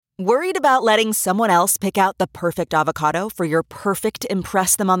Worried about letting someone else pick out the perfect avocado for your perfect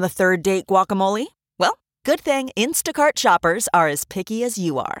impress them on the third date guacamole? Well, good thing Instacart shoppers are as picky as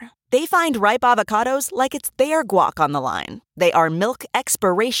you are. They find ripe avocados like it's their guac on the line. They are milk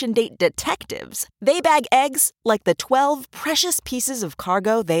expiration date detectives. They bag eggs like the 12 precious pieces of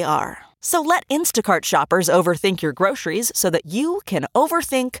cargo they are. So let Instacart shoppers overthink your groceries so that you can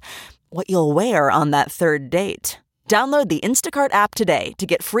overthink what you'll wear on that third date. Download the Instacart app today to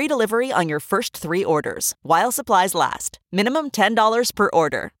get free delivery on your first 3 orders, while supplies last. Minimum $10 per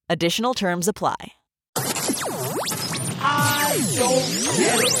order. Additional terms apply. I don't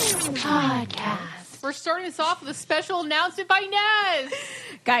get it. Podcast. We're starting this off with a special announcement by Nez.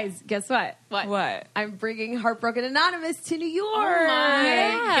 Guys, guess what? What? I'm bringing Heartbroken Anonymous to New York. Oh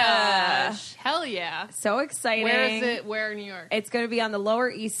my gosh. Hell yeah. So exciting. Where is it? Where in New York? It's going to be on the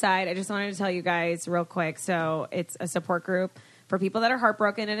Lower East Side. I just wanted to tell you guys real quick. So it's a support group for people that are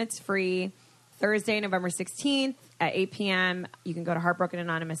heartbroken, and it's free. Thursday, November 16th at 8 p.m. You can go to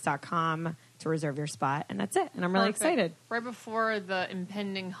heartbrokenanonymous.com to reserve your spot, and that's it. And I'm really excited. Right before the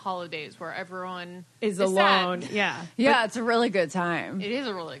impending holidays where everyone is alone. Sad. Yeah. Yeah, it's a really good time. It is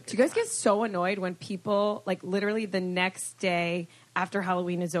a really good time. Do you guys get so annoyed when people, like, literally the next day after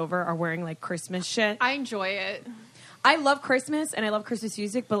Halloween is over are wearing, like, Christmas shit? I enjoy it. I love Christmas, and I love Christmas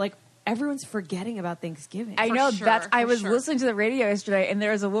music, but, like, everyone's forgetting about Thanksgiving. I know. I was listening to the radio yesterday, and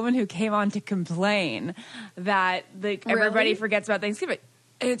there was a woman who came on to complain that everybody forgets about Thanksgiving.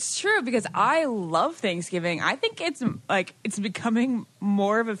 It's true, because I love Thanksgiving. I think it's becoming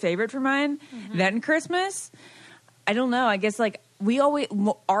more of a favorite for mine than Christmas. I don't know. I guess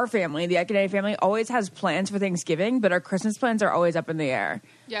our family, the Economic family, always has plans for Thanksgiving, but our Christmas plans are always up in the air.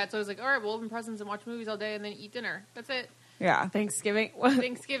 Yeah, it's always like, all right, we'll open presents and watch movies all day and then eat dinner. That's it. Yeah. Thanksgiving, the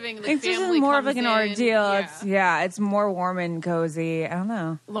Thanksgiving family is more of comes like an in. ordeal. Yeah. It's more warm and cozy. I don't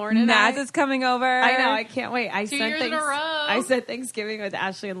know. Lauren and Naz is coming over. I know. I can't wait. I 2 years in a row. I said Thanksgiving with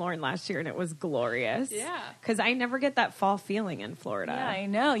Ashley and Lauren last year, and it was glorious. Yeah. Because I never get that fall feeling in Florida. Yeah, I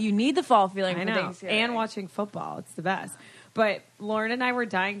know. You need the fall feeling I for know. Thanksgiving. And watching football. It's the best. But Lauren and I were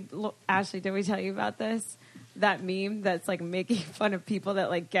dying. Ashley, did we tell you about this? That meme that's like making fun of people that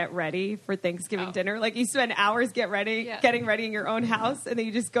like get ready for Thanksgiving dinner. Like you spend hours getting ready in your own house, and then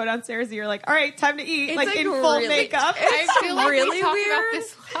you just go downstairs and you're like, all right, time to eat. It's like in full makeup. I feel like really we talked weird. about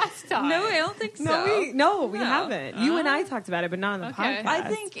this last time. No, I don't think so. No, we haven't. You and I talked about it, but not on the podcast. I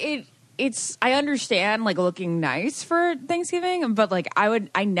think it's I understand like looking nice for Thanksgiving, but like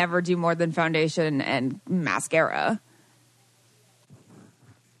I never do more than foundation and mascara.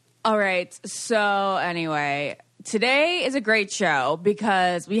 All right. So anyway, today is a great show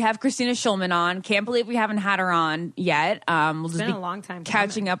because we have Kristina Schulman on. Can't believe we haven't had her on yet. We'll just been be a long time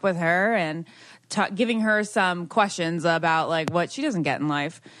catching up with her and giving her some questions about like what she doesn't get in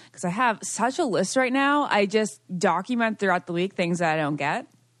life. Because I have such a list right now. I just document throughout the week things that I don't get.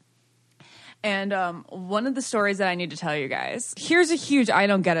 And one of the stories that I need to tell you guys, here's a huge I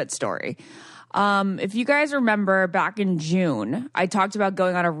don't get it story. If you guys remember back in June, I talked about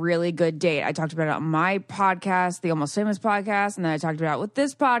going on a really good date. I talked about it on my podcast, the Almost Famous podcast, and then I talked about it with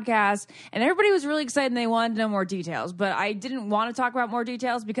this podcast, and everybody was really excited and they wanted to know more details, but I didn't want to talk about more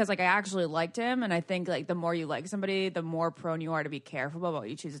details because like I actually liked him, and I think like the more you like somebody, the more prone you are to be careful about what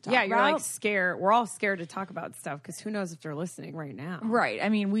you choose to talk about. Yeah, you're like scared. We're all scared to talk about stuff because who knows if they're listening right now. Right. I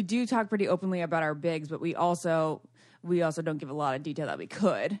mean, we do talk pretty openly about our bigs, but we also don't give a lot of detail that we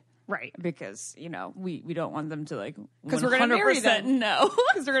could. Right. Because, you know, we don't want them to like, because we're going to marry them. No.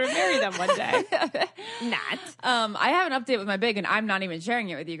 Because we're going to marry them one day. Not. I have an update with my big, and I'm not even sharing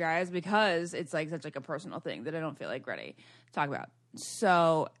it with you guys because it's like such like a personal thing that I don't feel like ready to talk about.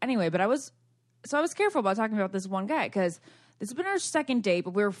 So anyway, but I was careful about talking about this one guy because this has been our second date,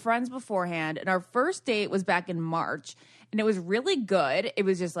 but we were friends beforehand, and our first date was back in March, and it was really good. It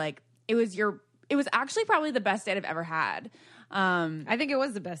was just like, it was actually probably the best date I've ever had. I think it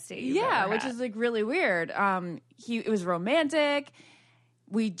was the best date. Which is like really weird. It was romantic.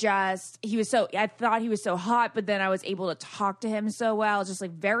 I thought he was so hot, but then I was able to talk to him so well, just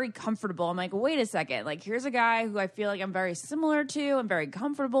like very comfortable. I'm like, wait a second, like here's a guy who I feel like I'm very similar to, I'm very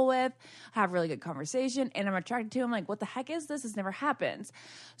comfortable with, have really good conversation, and I'm attracted to him. Like, what the heck is this? This never happens.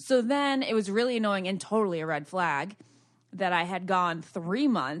 So then it was really annoying and totally a red flag that I had gone 3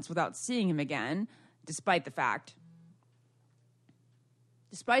 months without seeing him again, despite the fact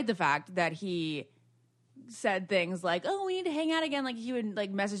that he said things like, oh, we need to hang out again. Like, he would, like,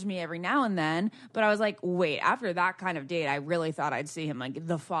 message me every now and then. But I was like, wait, after that kind of date, I really thought I'd see him, like,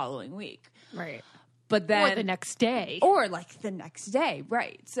 the following week. Right. But then... Or the next day.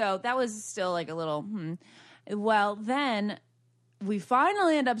 Right. So that was still, like, a little, Well, then we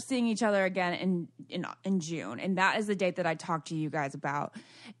finally end up seeing each other again in June, and that is the date that I talked to you guys about.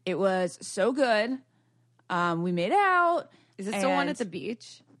 It was so good. We made out. Is it still one at the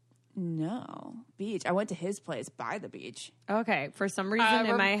beach? No, beach. I went to his place by the beach. Okay, for some reason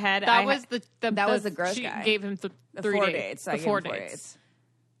in my head, that was the gross she guy. Gave him The 3 4 dates. dates. The I gave 4 him 4 dates. dates.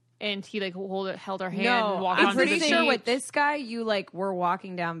 And he like held our hand. No, and walked I'm onto pretty the sure beach. with this guy, you like were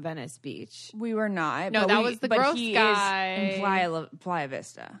walking down Venice Beach. We were not. No, but that was the but gross he guy. is in Playa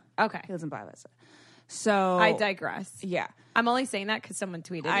Vista. Okay, He lives in Playa Vista. So I digress. Yeah. I'm only saying that because someone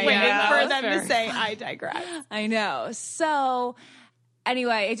tweeted, I waiting know. for That's them to fair. say, I digress. I know. So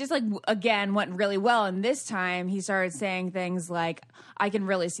anyway, it just like again went really well. And this time he started saying things like, I can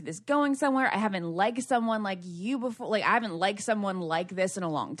really see this going somewhere. I haven't liked someone like you before. Like, I haven't liked someone like this in a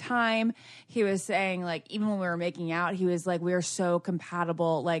long time. He was saying, like, even when we were making out, he was like, we are so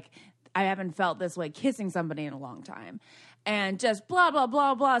compatible. Like, I haven't felt this way kissing somebody in a long time. And just blah, blah,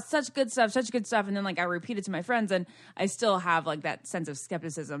 blah, blah. Such good stuff, such good stuff. And then, like, I repeated to my friends, and I still have, like, that sense of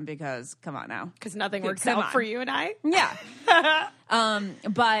skepticism because, come on now. Because nothing works Come out on. for you and I. Yeah.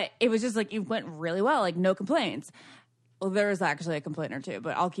 But it was just like, it went really well, like no complaints. Well, there was actually a complaint or two,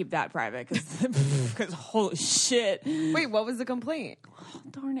 but I'll keep that private because holy shit. Wait, what was the complaint? Oh,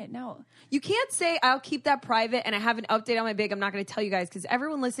 darn it, no. You can't say, I'll keep that private and I have an update on my big. I'm not going to tell you guys because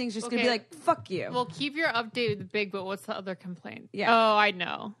everyone listening is just going to be Okay. like, fuck you. Well, keep your update with the big, but what's the other complaint? Yeah. Oh, I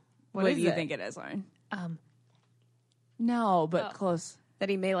know. What is do you it? think it is, Lauren? Um, No, but close. That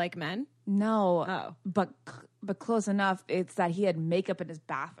he may like men? No, Oh. but close enough. It's that he had makeup in his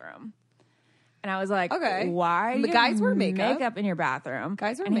bathroom. And I was like, Okay. why? The you guys have wear makeup. makeup in your bathroom.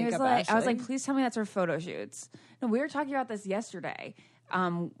 Guys wear and he was makeup, like, I was Ashley. like, please tell me that's for photo shoots. No, we were talking about this yesterday.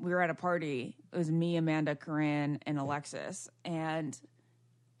 We were at a party. It was me, Amanda, Corinne, and Alexis. And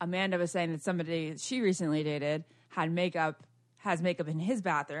Amanda was saying that somebody she recently dated has makeup in his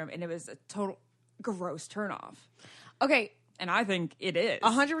bathroom, and it was a total gross turnoff. Okay, And I think it is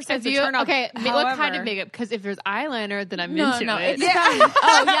 100% If the you, turn off. okay, what kind However- of makeup? Because if there's eyeliner, then I'm No, into no, it. it's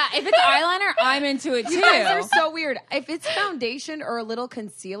oh yeah. If it's eyeliner, I'm into it too. You guys are so weird. If it's foundation or a little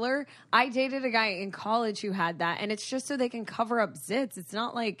concealer, I dated a guy in college who had that, and it's just so they can cover up zits. It's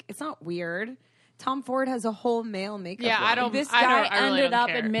not weird. Tom Ford has a whole male makeup. Yeah, I line. don't- This guy I really ended don't up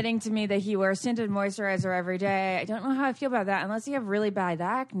care. admitting to me that he wears tinted moisturizer every day. I don't know how I feel about that unless you have really bad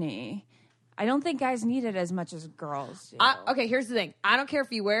acne. I don't think guys need it as much as girls do. Okay, here's the thing. I don't care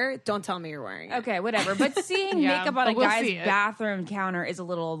if you wear it. Don't tell me you're wearing it. Okay, whatever. But seeing Yeah, makeup on a but we'll guy's see it. bathroom counter is a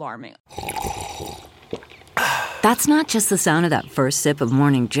little alarming. That's not just the sound of that first sip of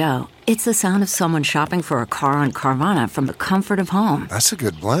Morning Joe. It's the sound of someone shopping for a car on Carvana from the comfort of home. That's a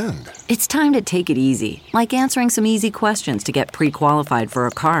good blend. It's time to take it easy, like answering some easy questions to get pre-qualified for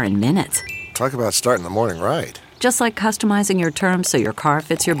a car in minutes. Talk about starting the morning right. Just like customizing your terms so your car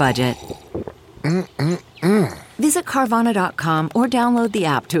fits your budget. Visit Carvana.com or download the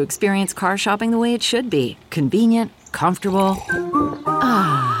app to experience car shopping the way it should be. Convenient, comfortable.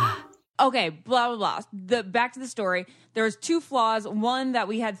 Okay, blah, blah, blah. Back to the story. There was 2 flaws. One, that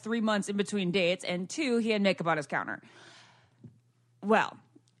we had 3 months in between dates, and 2, he had makeup on his counter. Well,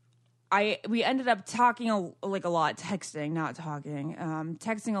 we ended up talking a lot, texting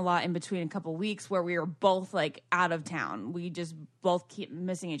a lot in between a couple weeks where we were both like out of town. We just both keep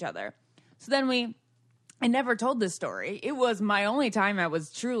missing each other. So then I never told this story. It was my only time I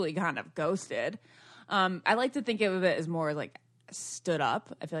was truly kind of ghosted. I like to think of it as more like stood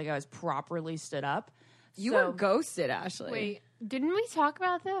up. I feel like I was properly stood up. You So- were ghosted, Ashley. Wait, didn't we talk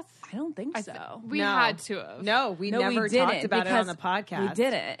about this? I don't think so. We No. had to have. No, we No, never we didn't, talked about it on the because podcast. We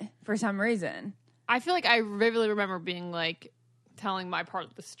didn't for some reason. I feel like I vividly remember being like telling my part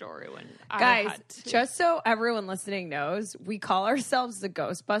of the story when I Guys, had to. just so everyone listening knows, we call ourselves the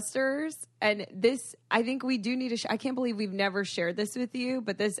Ghostbusters. And this, I think we do need to, I can't believe we've never shared this with you,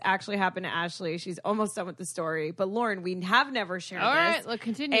 but this actually happened to Ashley. She's almost done with the story. But Lauren, we have never shared All this. right, let's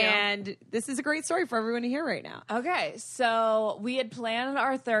continue. And this is a great story for everyone to hear right now. Okay, so we had planned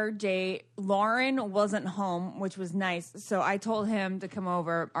our third date. Lauren wasn't home, which was nice. So I told him to come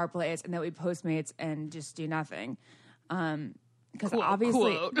over our place and that we Postmates and just do nothing. Because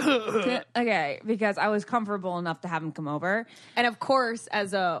obviously, okay, because I was comfortable enough to have him come over. And of course,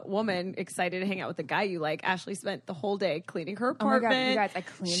 as a woman excited to hang out with a guy you like, Ashley spent the whole day cleaning her Oh my apartment. god, you guys! I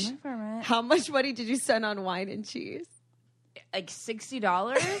cleaned my apartment. How much money did you spend on wine and cheese? Like $60.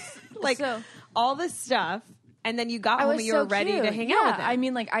 Like so, all this stuff. And then you got I home was and you were so ready cute. to hang yeah, out with him. I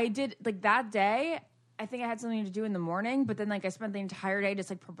mean, like I did like that day. I think I had something to do in the morning, but then like I spent the entire day just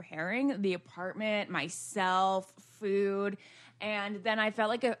like preparing the apartment, myself, food. And then I felt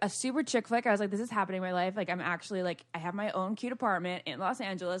like a super chick flick. I was like, this is happening in my life. Like, I'm actually, like, I have my own cute apartment in Los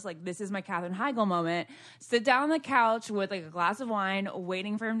Angeles. Like, this is my Katherine Heigl moment. Sit down on the couch with, like, a glass of wine,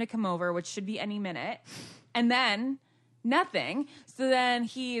 waiting for him to come over, which should be any minute. And then nothing. So then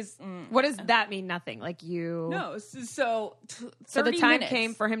he's... What does that mean, nothing? Like, you... No, so the time minutes.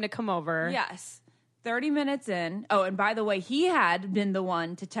 came for him to come over. Yes. 30 minutes in. Oh, and by the way, he had been the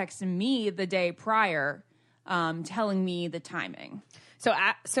one to text me the day prior telling me the timing.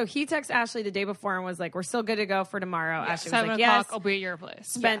 So he texted Ashley the day before and was like, we're still good to go for tomorrow. Yeah, Ashley was 7 like, o'clock, yes. I'll be at your place.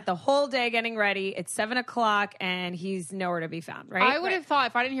 Spent the whole day getting ready. It's 7 o'clock and he's nowhere to be found, right? I would have thought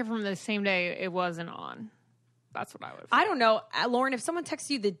if I didn't hear from him the same day, it wasn't on. That's what I would have thought. I don't know. Lauren, if someone texts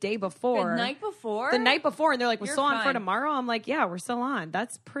you the day before. The night before? The night before, and they're like, we're You're still on for fine. tomorrow. I'm like, yeah, we're still on.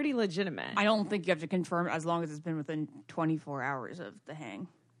 That's pretty legitimate. I don't think you have to confirm as long as it's been within 24 hours of the hang,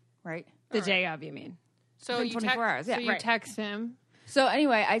 right? The day of, you mean? So Within you 24 hours, yeah. So you Right. text him. So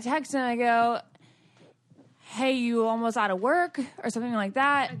anyway, I text him. I go, hey, you almost out of work or something like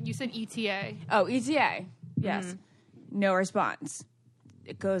that. You said ETA. Oh, ETA. Yes. No response.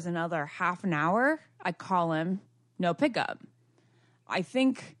 It goes another half an hour. I call him. No pickup. I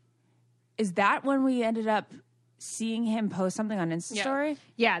think, is that when we ended up seeing him post something on Insta story?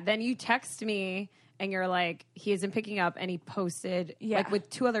 Yeah, then you text me and you're like, he isn't picking up, and he posted like with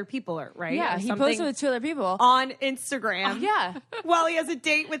 2 other people, right? Yeah, Or he something posted with 2 other people. on Instagram. Yeah. While he has a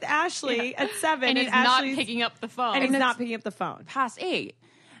date with Ashley at 7. And he's not Ashley's- picking up the phone. And he's not picking up the phone. Past 8.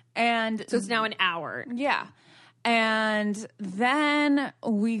 And So it's now an hour. yeah. And then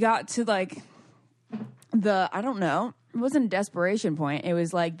we got to like I don't know. It wasn't a desperation point. It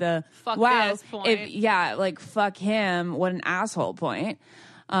was like the Fuck wow, this point. like fuck him, what an asshole point.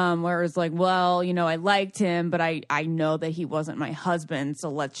 Where it's like, well, you know, I liked him, but I know that he wasn't my husband, so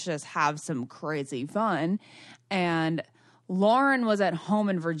let's just have some crazy fun. And Lauren was at home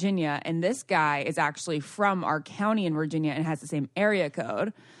in Virginia, and this guy is actually from our county in Virginia and has the same area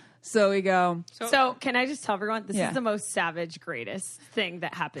code. So we go, So can I just tell everyone, this Yeah. is the most savage, greatest thing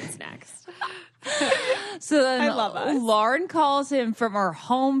that happens next. so then I love us. Lauren calls him from our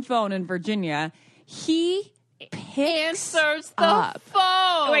home phone in Virginia. He picks answers the up.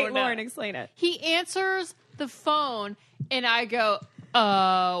 phone. Wait, Lauren, explain it. He answers the phone, and I go,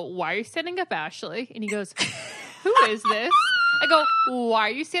 why are you standing up, Ashley? And he goes, who is this? I go, why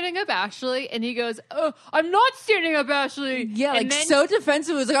are you standing up, Ashley? And he goes, I'm not standing up, Ashley. Yeah, and like then, so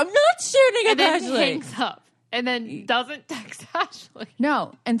defensive. It was like, I'm not standing up, and then Ashley. hangs up. And then doesn't text Ashley.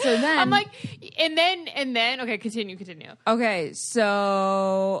 No. And so then I'm like, and then, okay, continue. okay,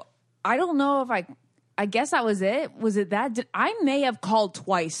 so I don't know if I guess that was it. Was it that? I may have called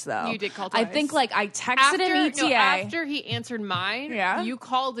twice, though. You did call I twice. think, like, I texted him ETA. After he answered mine, Yeah. you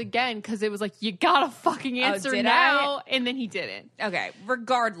called again because it was like, you gotta fucking answer did now. And then he didn't. Okay,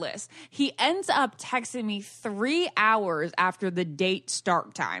 regardless, he ends up texting me 3 hours after the date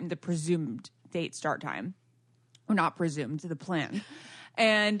start time, the presumed date start time. Or not presumed, the plan.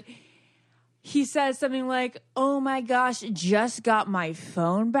 And he says something like, oh my gosh, just got my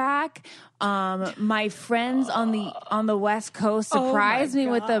phone back. My friends on the West Coast surprised me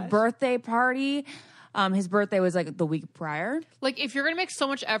with a birthday party. His birthday was like the week prior. Like, if you're gonna make so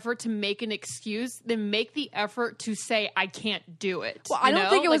much effort to make an excuse, then make the effort to say, I can't do it. Well, I don't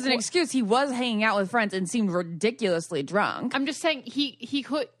think it was an Like, excuse. He was hanging out with friends and seemed ridiculously drunk. I'm just saying he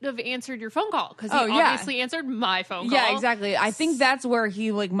could have answered your phone call because he Oh, yeah. obviously answered my phone call. Yeah, exactly. I think that's where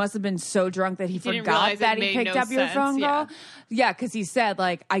he like must have been so drunk that he didn't forgot realize that it he made picked no up your sense, phone yeah. call. Yeah, because he said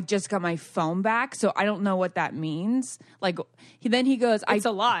like I just got my phone back, so I don't know what that means. Like he goes, It's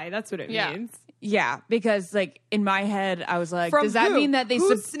a lie. That's what it Yeah. means. yeah, because like in my head I was like, From does that who? mean that they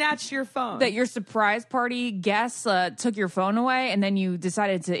Who snatched your phone? that your surprise party guests took your phone away and then you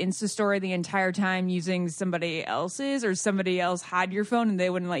decided to Insta story the entire time using somebody else's, or somebody else had your phone and they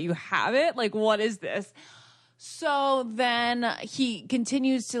wouldn't let you have it? Like, what is this? So then he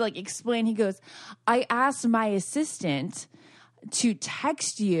continues to like explain. He goes, I asked my assistant to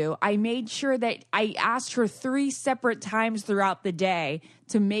text you. I made sure that I asked her 3 separate times throughout the day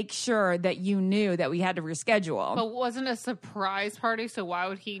to make sure that you knew that we had to reschedule. But it wasn't a surprise party, so why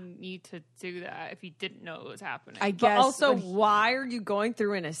would he need to do that if he didn't know it was happening? I But guess also, when he- why are you going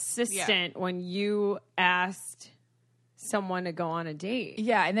through an assistant when you asked someone to go on a date?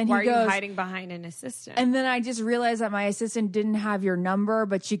 Yeah, and then why he are goes, you hiding behind an assistant? and then I just realized that my assistant didn't have your number,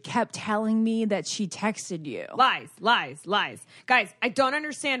 but she kept telling me that she texted you. Lies. Guys, I don't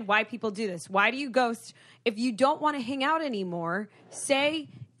understand why people do this. Why do you ghost? If you don't want to hang out anymore, say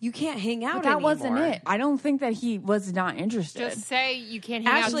you can't hang out But that anymore. wasn't it. I don't think that he was not interested. Just say you can't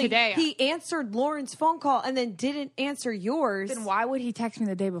hang Ashley, out today. he answered Lauren's phone call and then didn't answer yours. Then why would he text me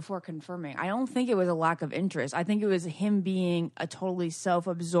the day before confirming? I don't think it was a lack of interest. I think it was him being a totally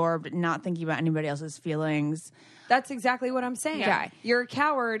self-absorbed, not thinking about anybody else's feelings. That's exactly what I'm saying. Yeah. You're a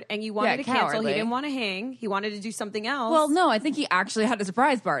coward and you wanted to cancel. cowardly. He didn't want to hang. He wanted to do something else. Well, no, I think he actually had a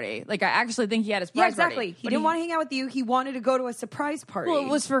surprise party. Like, I actually think he had a yeah, surprise party. exactly. He didn't want to hang out with you. He wanted to go to a surprise party. Well, it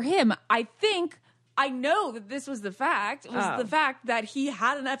was for him. I know that this was the fact. It was the fact that he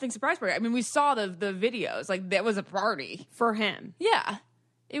had an effing surprise party. I mean, we saw the videos. Like, that was a party. for him. Yeah.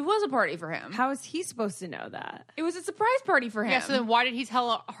 It was a party for him. How is he supposed to know that? It was a surprise party for him. Yeah, so then why did he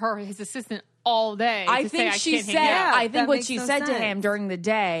tell her, his assistant, all day? I to think say, she can't said. hang out? I think that what makes she no said to sense. him during the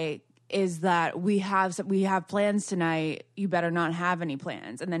day is that we have plans tonight. You better not have any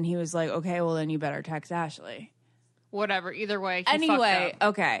plans. And then he was like, okay, well then you better text Ashley. Whatever. Either way. He Anyway, fucked up.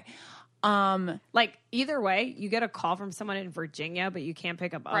 okay. Like, either way, you get a call from someone in Virginia, but you can't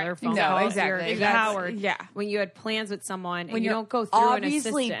pick up Right. other phone No, calls. exactly. You're a That's- coward. yeah. When you had plans with someone and When you you're don't go through an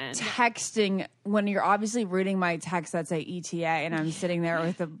obviously assistant. texting, when you're obviously reading my text that say ETA, and I'm sitting there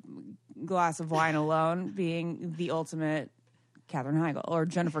with a glass of wine alone, being the ultimate Katherine Heigl or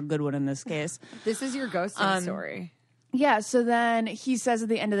Jennifer Goodwin in this case. This is your ghosting story. Yeah, so then he says at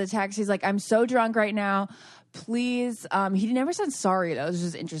the end of the text, he's like, I'm so drunk right now. Please. He never said sorry, though. It was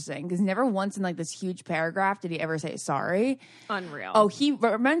just interesting because never once in like this huge paragraph did he ever say sorry. Unreal. Oh, he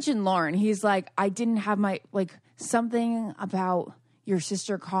mentioned Lauren. He's like, I didn't have my, like, something about your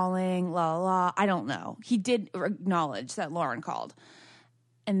sister calling, la, la, la. I don't know. He did acknowledge that Lauren called.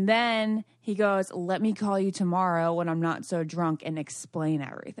 And then he goes, let me call you tomorrow when I'm not so drunk and explain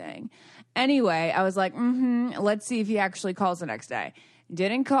everything. Anyway, I was like, let's see if he actually calls the next day.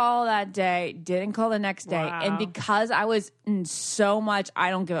 Didn't call that day, didn't call the next day. Wow. And because I was in so much I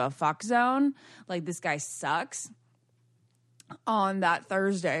don't give a fuck zone, like this guy sucks, on that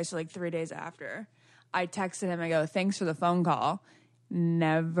Thursday, so like 3 days after, I texted him, I go, thanks for the phone call.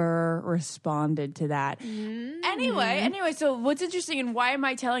 Never responded to that. Anyway, so what's interesting and why am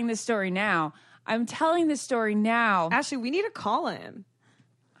I telling this story now? I'm telling this story now. Ashley, we need to call him.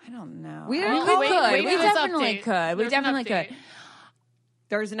 I don't know. We I don't mean, call we him. could. Wait We for this definitely update. could. We There's an definitely update. could.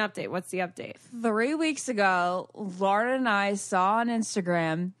 There's an update. What's the update? 3 weeks ago, Lauren and I saw on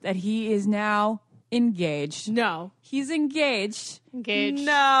Instagram that he is now engaged. No. He's engaged. Engaged.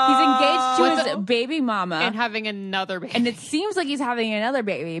 No. He's engaged to With his a- baby mama. And having another baby. And it seems like he's having another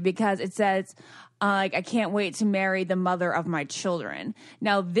baby because it says, like, I can't wait to marry the mother of my children.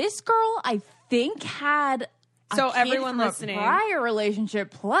 Now, this girl, I think, had a So kid everyone from a listening- prior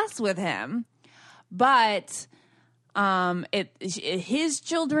relationship plus with him, but his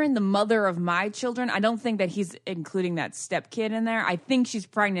children, the mother of my children, I don't think that he's including that stepkid in there. I think she's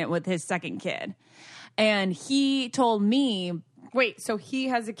pregnant with his second kid. And he told me, Wait, so he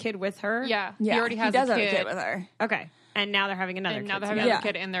has a kid with her? yeah. yeah, He already has does a have kid. a kid with her. Okay. And now they're having another And kid now they're having together.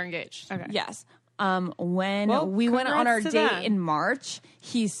 another kid and they're engaged. Okay. Yes. When Well, we went on our congrats to date them. in March,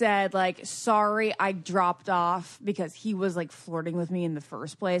 he said, like, sorry, I dropped off because he was like flirting with me in the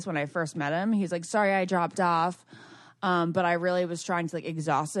first place when I first met him. He's like, sorry, I dropped off. But I really was trying to like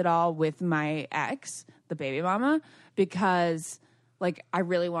exhaust it all with my ex, the baby mama, because like I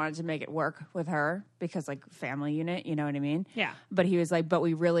really wanted to make it work with her because like family unit, you know what I mean? Yeah. But he was like, but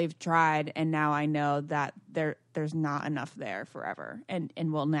we really tried, and now I know that there's not enough there forever. And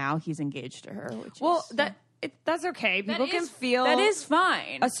well, now he's engaged to her. Which Well, is, that's okay. People can feel that is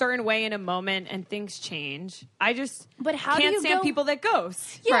fine. a certain way in a moment and things change. I just But how do can't you stand go- people that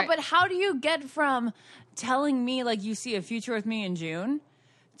ghost. Yeah, Right. but how do you get from telling me like you see a future with me in June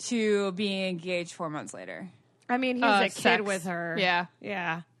to being engaged 4 months later? I mean, he's a kid Sex. with her. Yeah.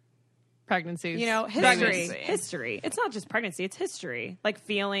 Yeah. Pregnancies. You know, history. Pregnancy. History. It's not just pregnancy, it's history. Like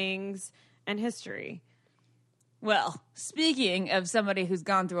feelings and history. Well, speaking of somebody who's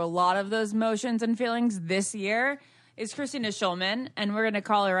gone through a lot of those motions and feelings this year is Kristina Schulman, and we're going to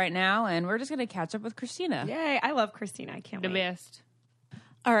call her right now, and we're just going to catch up with Kristina. Yay. I love Kristina. I can't The wait. best.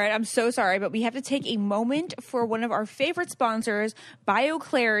 All right, I'm so sorry, but we have to take a moment for one of our favorite sponsors,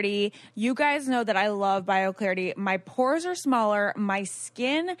 BioClarity. You guys know that I love BioClarity. My pores are smaller, my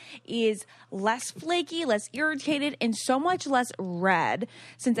skin is less flaky, less irritated, and so much less red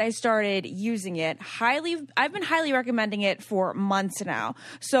since I started using it. I've been highly recommending it for months now.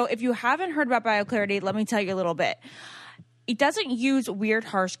 So if you haven't heard about BioClarity, let me tell you a little bit. It doesn't use weird,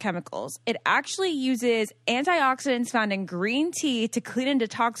 harsh chemicals. It actually uses antioxidants found in green tea to clean and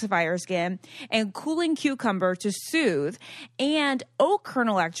detoxify your skin, and cooling cucumber to soothe, and oat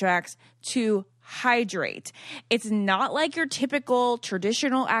kernel extracts to Hydrate. It's not like your typical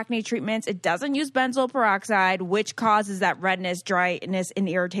traditional acne treatments. It doesn't use benzoyl peroxide, which causes that redness, dryness, and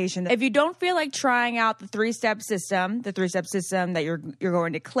irritation. If you don't feel like trying out the three-step system that you're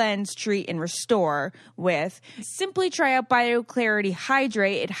going to cleanse, treat, and restore with, simply try out BioClarity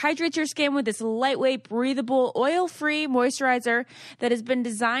Hydrate. It hydrates your skin with this lightweight, breathable, oil-free moisturizer that has been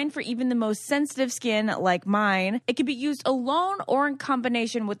designed for even the most sensitive skin like mine. It can be used alone or in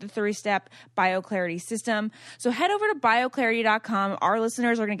combination with the three-step BioClarity system. So head over to bioclarity.com. Our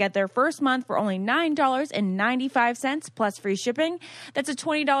listeners are going to get their first month for only $9.95 plus free shipping. That's a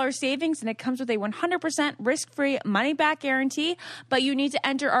 $20 savings, and it comes with a 100% risk-free money-back guarantee. But you need to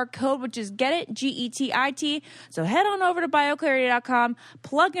enter our code, which is GETIT, GETIT. So head on over to bioclarity.com,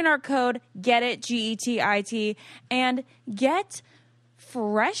 plug in our code GETIT, GETIT, and get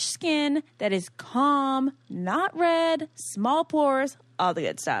fresh skin that is calm, not red, small pores, all the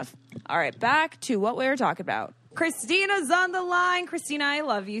good stuff. All right, back to what we were talking about. Christina's on the line. Christina, I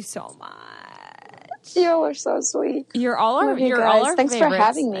love you so much. You are so sweet. You're all our Thanks for favorites.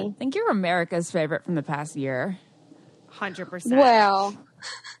 having me. I think you're America's favorite from the past year. 100%. Well,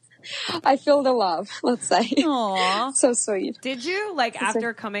 I feel the love, let's say. Aww. So sweet. Did you, like,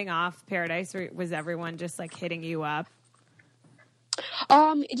 after coming off Paradise, or was everyone just, like, hitting you up?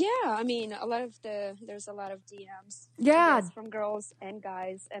 Yeah, I mean, there's a lot of DMs. Yeah. From girls and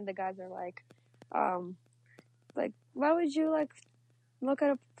guys, and the guys are like, why would you, like, look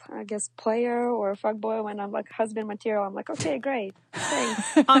at a, player or a fuckboy when I'm, like, husband material? I'm like, okay, great.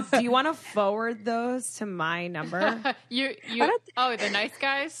 Thanks. Do you want to forward those to my number? The nice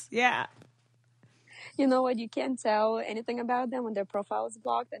guys? Yeah. You know what? You can't tell anything about them when their profile is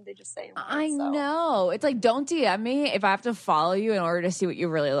blocked, and they just say. I know. It's like, don't DM me if I have to follow you in order to see what you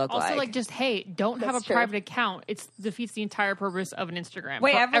really look like. Also, like, just, hey, don't have a true. private account. It defeats the entire purpose of an Instagram.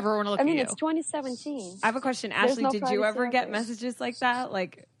 Wait, for everyone to look at you. It's 2017. I have a question. There's Ashley, no did you privacy ever out get there. messages like that?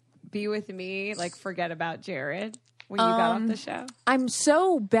 Like, be with me, like, forget about Jared when you got off the show? I'm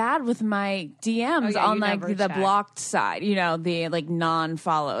so bad with my DMs yeah, on you like never the check. blocked side, the like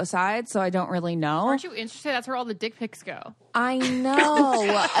non-follow side, so I don't really know. Aren't you interested? That's where all the dick pics go. I know.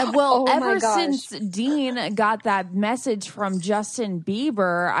 Well, Oh my ever gosh. since Dean got that message from Justin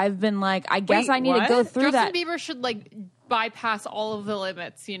Bieber, I've been like, I guess Wait, I need what? to go through Justin that. Bieber should, like, bypass all of the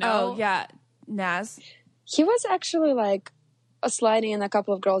limits, you know? Oh, yeah. Naz. He was actually like sliding in a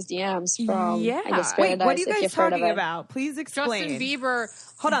couple of girls' DMs from Yeah. I guess Wait, Paradise. what are you if guys you've heard of talking it. about? Please explain. Justin Bieber.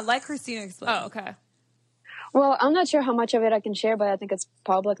 Hold on, let Christina explain. Oh, okay. Well, I'm not sure how much of it I can share, but I think it's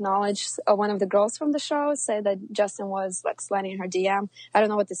public knowledge. One of the girls from the show said that Justin was like sliding in her DM. I don't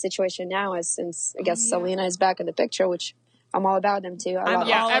know what the situation now is, since I guess Selena is back in the picture, which I'm all about them too. I love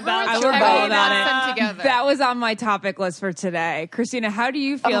Yeah, them. everyone's I would everyone all about wants it. them together. That was on my topic list for today. Christina, how do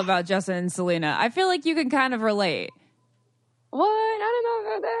you feel about Justin and Selena? I feel like you can kind of relate. What? I don't know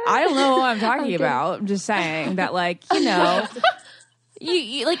about that. I don't know what I'm talking Okay. about. I'm just saying that, like,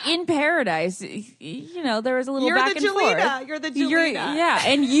 you like in Paradise, there was a little You're back the and Jelena. forth. You're the Jelena. Yeah,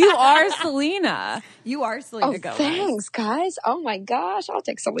 and you are Selena. You are Selena Oh, Gomez. thanks, guys. Oh my gosh, I'll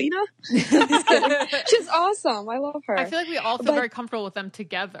take Selena. Just kidding. She's awesome. I love her. I feel like we all feel But- very comfortable with them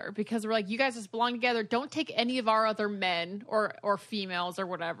together because we're like, you guys just belong together. Don't take any of our other men or females or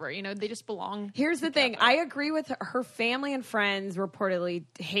whatever. They just belong. Here's the thing. I agree with her. Her family and friends reportedly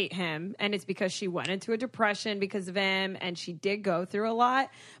hate him, and it's because she went into a depression because of him, and she did go through a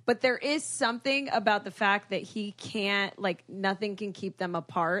lot. But there is something about the fact that he can't, like, nothing can keep them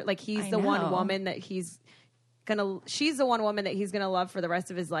apart. Like, he's the one woman that she's the one woman that he's gonna love for the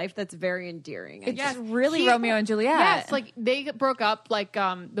rest of his life. That's very endearing. It's really Romeo and Juliet. Yes, like they broke up, like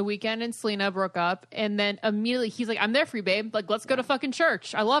The Weeknd and Selena broke up, and then immediately he's like, "I'm there for you, babe. Like, let's go to fucking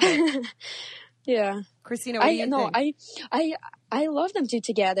church. I love it." Yeah. Christina, what do you think? I love them two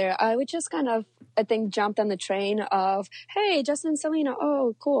together. I would just kind of, I think, jumped on the train of, hey, Justin and Selena.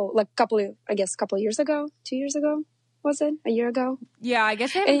 Oh, cool. Like couple of years ago, 2 years ago, was it? A year ago? Yeah, I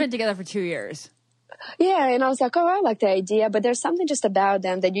guess they haven't been together for 2 years. Yeah, and I was like, oh, I like the idea, but there's something just about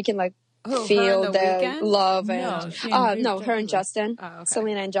them that you can like feel her and the Weeknd? love No, and she and no, her and Justin, Oh, okay.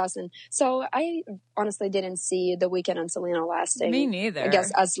 Selena and Justin. So I honestly didn't see The Weeknd and Selena lasting. Me neither. I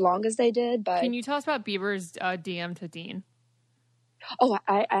guess as long as they did, but Can you tell us about Bieber's DM to Dean? oh,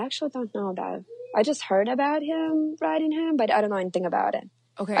 I actually don't know that. I just heard about him writing him, but I don't know anything about it.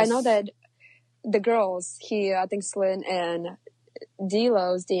 Okay, I know that the girls, I think Slyn and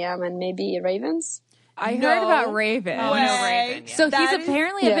D-Lo's DM and maybe Ravens. I heard about Raven. Oh, no, Raven. Yeah. So That he's is-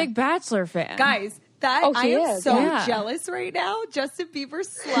 apparently a Yeah. big Bachelor fan. Guys, That I he am is, so yeah. jealous right now. Justin Bieber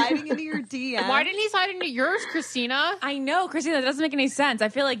sliding into your DM. Why didn't he slide into yours, Kristina? I know, Kristina, that doesn't make any sense. I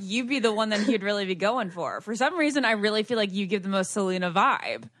feel like you'd be the one that he'd really be going for. For some reason, I really feel like you give the most Selena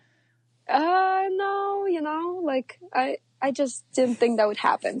vibe. No, like I just didn't think that would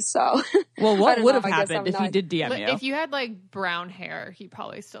happen. So, Well, I what don't would know. have I guess happened I'm if he not- did DM you? If you had like brown hair, he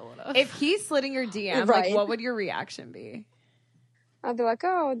probably still would have. If he slid in your DM, like, Right. what would your reaction be? I'd be like,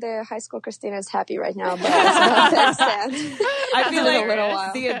 oh, the high school Kristina is happy right now, but that's about the extent. I feel in a like little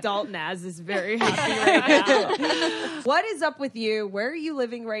while. the adult Naz is very happy right now. What is up with you? Where are you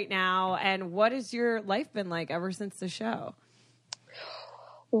living right now? And what has your life been like ever since the show?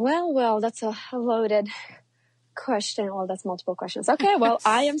 Well, that's a loaded question. Well, that's multiple questions. Okay, well,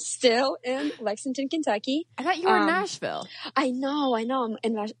 I am still in Lexington, Kentucky. I thought you were in Nashville. I know. I'm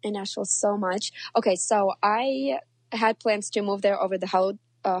in Nashville so much. Okay, so I had plans to move there over the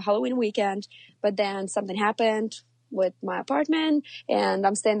Halloween weekend, but then something happened with my apartment, and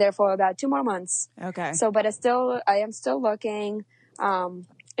I'm staying there for about 2 more months. Okay. So, but I am still looking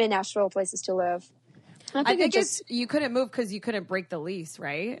in Nashville places to live. I think it's you couldn't move because you couldn't break the lease,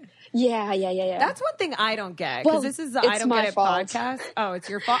 right? Yeah. That's one thing I don't get because Well, this is the it's I Don't my Get It fault. podcast. Oh, it's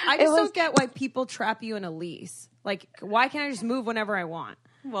your fault. I just don't get why people trap you in a lease. Like, why can't I just move whenever I want?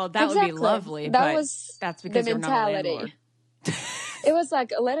 Well, that would Exactly. be lovely, That but was that's because the you're not a mentality. landlord. It was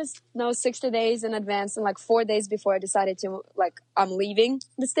like, let us know 60 days in advance, and like 4 days before I decided to, like, I'm leaving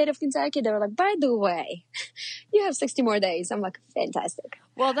the state of Kentucky, they were like, by the way, you have 60 more days. I'm like, fantastic.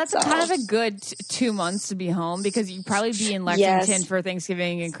 Well, that's kind of a good 2 months to be home because you'd probably be in Lexington Yes. for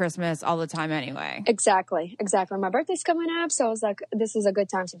Thanksgiving and Christmas all the time anyway. Exactly. My birthday's coming up, so I was like, this is a good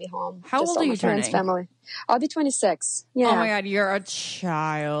time to be home. How Just old all are my you friends, turning? family. I'll be 26. Yeah. Oh my God, you're a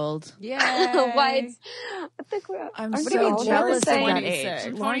child. Yeah. What? I think we're. I'm aren't so we all jealous the of same? that 26.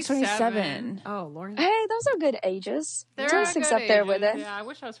 age. Lauren's 27. Oh, Lauren. Hey, those are good ages. There are 26 good up there with ages. it. Yeah, I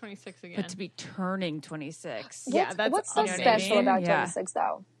wish I was 26 again. But to be turning 26. Yeah, that's What's so you know what I special mean? about Yeah. 26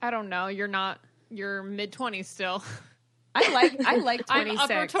 though? I don't know. You're mid 20s still. I like 26. I'm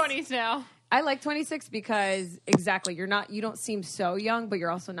upper 20s now. I like 26 because exactly you don't seem so young, but you're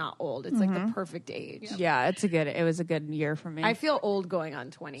also not old. It's like the perfect age. Yeah, it was a good year for me. I feel old going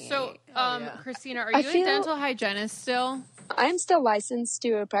on 28. So, Kristina, are I you a feel- dental hygienist still? I'm still licensed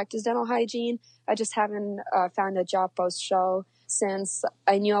to practice dental hygiene. I just haven't found a job post-show since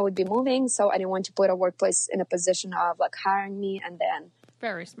I knew I would be moving, so I didn't want to put a workplace in a position of like hiring me and then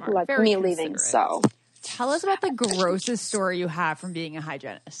Very smart. like Very me leaving. considerate. So, Tell us about the grossest story you have from being a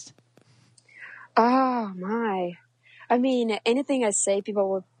hygienist. oh my. I mean, anything I say,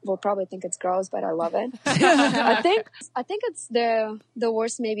 people will probably think it's gross, but I love it. I think it's the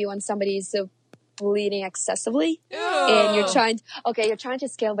worst maybe when somebody's bleeding excessively and you're trying to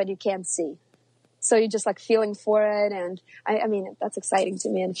scale, but you can't see. So you're just like feeling for it, and I mean that's exciting to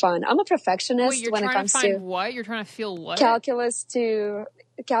me and fun. I'm a perfectionist Wait, you're when it trying comes to to find what? You're trying to feel what? calculus,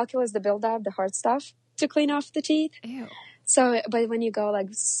 the build-up, the hard stuff to clean off the teeth. Ew. So, but when you go like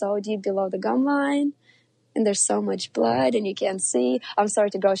so deep below the gum line, and there's so much blood, and you can't see, I'm sorry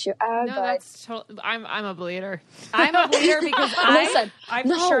to gross you out, No, but that's I'm a bleeder. I'm a bleeder because Listen, I for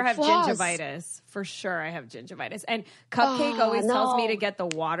no, sure have floss. gingivitis. For sure I have gingivitis. And Cupcake always tells me to get the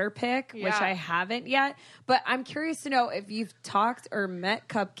water pick, which Yeah. I haven't yet. But I'm curious to know if you've talked or met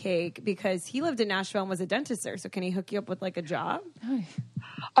Cupcake because he lived in Nashville and was a dentist there. So can he hook you up with like a job?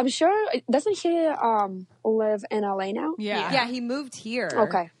 I'm sure doesn't he live in LA now? Yeah, he moved here.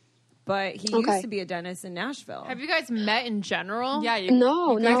 Okay. But he Okay. used to be a dentist in Nashville. Have you guys met in general? Yeah,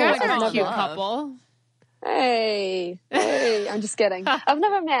 No, You guys I've are a never. cute couple. Hey, I'm just kidding. I've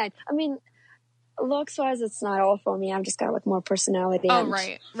never met. I mean, looks wise, it's not all for me. I've just got like more personality. Oh, and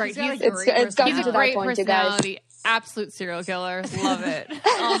right. He's got, like, He's, great it's gotten he's to a that great point, you guys. personality. Absolute serial killer. Love it.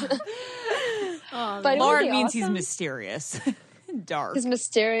 But it would Lauren be means he's awesome. mysterious, dark, He's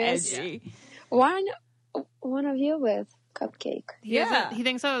mysterious. edgy. Why not one of you with Cupcake? He doesn't- he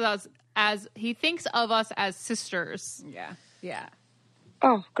thinks of us as sisters. Yeah. Yeah.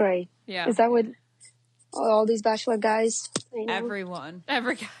 Oh, great. Yeah. Is that what all these bachelor guys? They know? Everyone.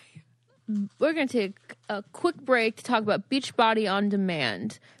 Every guy. We're going to take a quick break to talk about Beachbody On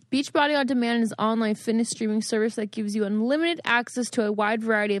Demand. Beachbody On Demand is an online fitness streaming service that gives you unlimited access to a wide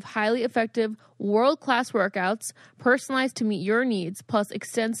variety of highly effective, world-class workouts, personalized to meet your needs, plus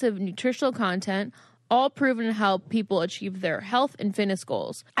extensive nutritional content, all proven to help people achieve their health and fitness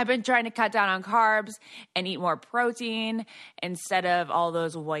goals. I've been trying to cut down on carbs and eat more protein instead of all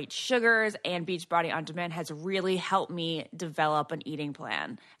those white sugars, and Beachbody On Demand has really helped me develop an eating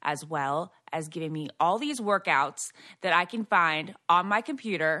plan, as well as giving me all these workouts that I can find on my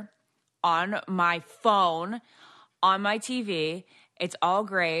computer on my phone, on my TV. It's all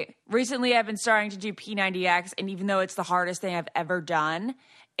great. Recently, I've been starting to do P90X, and even though it's the hardest thing I've ever done,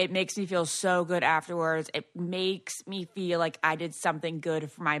 it makes me feel so good afterwards. It makes me feel like I did something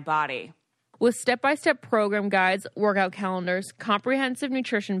good for my body. With step-by-step program guides, workout calendars, comprehensive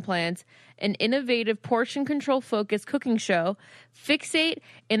nutrition plans, an innovative portion control-focused cooking show, Fixate,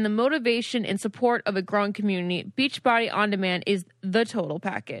 and the motivation and support of a growing community, Beachbody On Demand is the total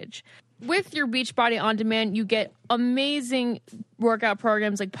package. With your Beachbody On Demand, you get amazing workout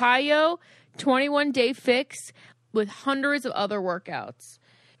programs like PiYo, 21-Day Fix, with hundreds of other workouts.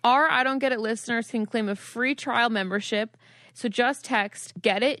 Our I Don't Get It listeners can claim a free trial membership. So just text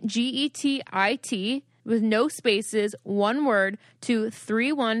GET IT, GETIT, with no spaces, one word, to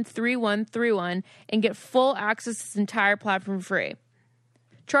 313131 and get full access to this entire platform for free.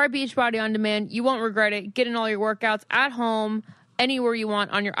 Try Beachbody On Demand. You won't regret it. Get in all your workouts at home, anywhere you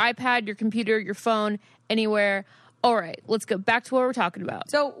want, on your iPad, your computer, your phone, anywhere. All right, let's go back to what we're talking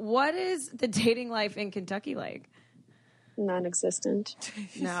about. So what is the dating life in Kentucky like? Non-existent.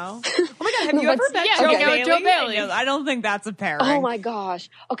 No. Oh my God, have you ever met Joe Bailey? I don't think that's a pairing. Oh my gosh.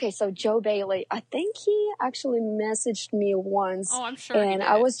 Okay, so Joe Bailey, I think he actually messaged me once. Oh, I'm sure he And did.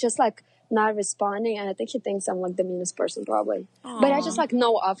 I was just like not responding, and I think he thinks I'm like the meanest person probably. But I just like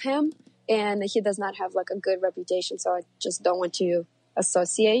know of him, and he does not have like a good reputation, so I just don't want to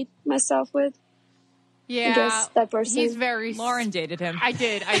associate myself with. Yeah, I guess that person. he's very... Lauren dated him. I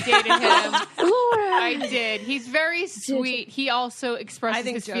did. I dated him. Laura. I did. He's very sweet. He also expresses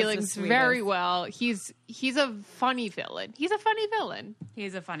think his Joe's the feelings sweetest. very well. He's a funny villain. He's a funny villain.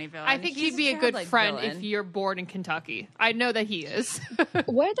 He's a funny villain. I think he'd be a good friend if you're born in Kentucky. I know that he is.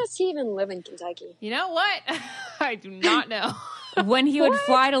 Where does he even live in Kentucky? You know what? I do not know. When he would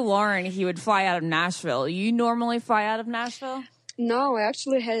fly to Lauren, he would fly out of Nashville. You normally fly out of Nashville? No, I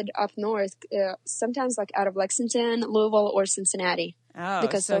actually head up north, sometimes like out of Lexington, Louisville, or Cincinnati. Oh,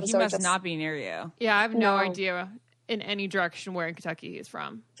 Because so those he are must just- not be near you. Yeah, I have no No. idea in any direction where in Kentucky he's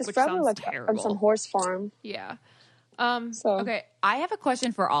from. It's Which probably sounds like terrible. on some horse farm. Yeah. So Okay, I have a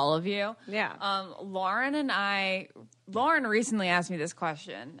question for all of you. Yeah. Lauren recently asked me this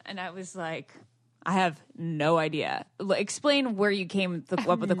question, and I was like, I have no idea. Explain where you came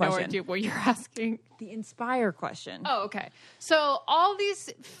up with the No question. idea what you're asking. The Inspire question. Oh, okay. So all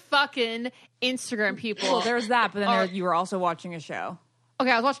these fucking Instagram people. Well, there's that, but then you were also watching a show. Okay,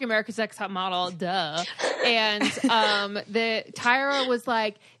 I was watching America's Next Top Model, duh. And the Tyra was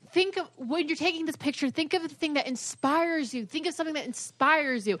like, think of when you're taking this picture, think of the thing that inspires you. Think of something that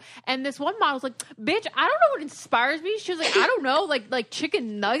inspires you. And this one model's like, bitch, I don't know what inspires me. She was like, I don't know, like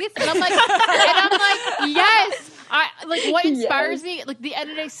chicken nuggets. And I'm like, yes. What inspires me? Like the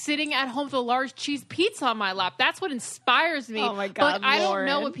other day, sitting at home with a large cheese pizza on my lap. That's what inspires me. Oh my But, God, I don't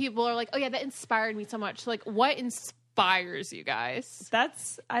know Lauren. what people are like. Oh yeah, that inspired me so much. Like, what inspires you guys?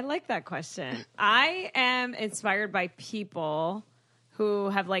 I like that question. I am inspired by people who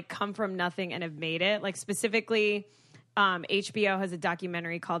have like come from nothing and have made it. Like specifically, HBO has a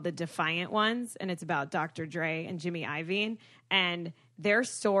documentary called The Defiant Ones, and it's about Dr. Dre and Jimmy Iovine and their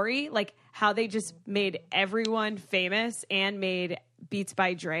story, like how they just made everyone famous and made Beats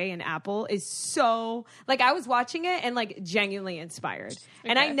by Dre and Apple is so like I was watching it and like genuinely inspired.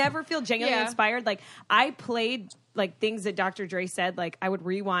 And I never feel genuinely inspired. Like I played like things that Dr. Dre said, like I would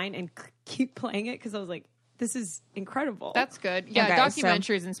rewind and keep playing it because I was like, this is incredible. That's good. Yeah, Okay,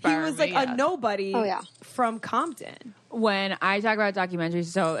 documentaries He inspire was me. like a nobody Oh, yeah. from Compton. When I talk about documentaries,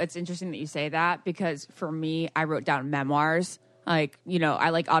 so it's interesting that you say that because for me, I wrote down memoirs. Like, you know, I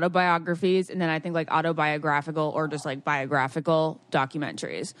like autobiographies, and then I think like autobiographical or just like biographical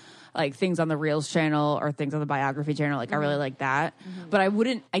documentaries, like things on the Reels channel or things on the Biography channel. Like, I really like that. But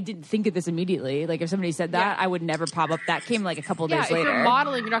I didn't think of this immediately. Like, if somebody said that, I would never pop up. That came like a couple yeah, days if later. you're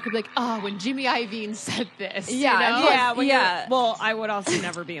modeling, you're not gonna be like, oh, when Jimmy Iovine said this. Yeah, you know? yeah. When Yeah. you're- Well, I would also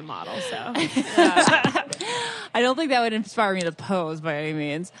never be a model, so. I don't think that would inspire me to pose by any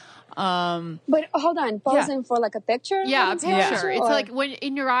means. But hold on, posing for like a picture? Yeah, a What picture. inspires you, It's or like when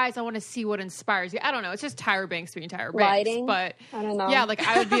in your eyes, I want to see what inspires you. I don't know. It's just Tyra Banks being Tyra Banks. Lighting? But I don't know. Yeah, like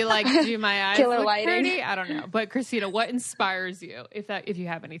I would be like, do my eyes Killer look lighting. pretty? I don't know. But Kristina, what inspires you if you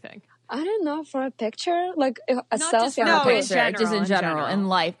have anything? I don't know, for a picture, like a Not just selfie. for on a a No, in picture, general, just in in general, general. in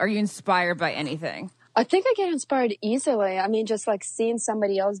life. Are you inspired by anything? I think I get inspired easily. I mean, just like seeing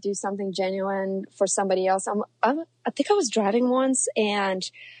somebody else do something genuine for somebody else. I think I was driving once and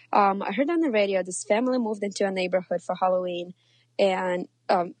I heard on the radio this family moved into a neighborhood for Halloween, and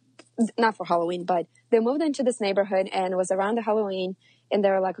not for Halloween, but they moved into this neighborhood and it was around the Halloween, And they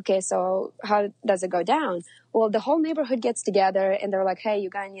were like, okay, so how does it go down? Well, the whole neighborhood gets together and they're like, hey, you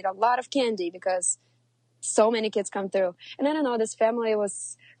guys need a lot of candy because so many kids come through. And I don't know, this family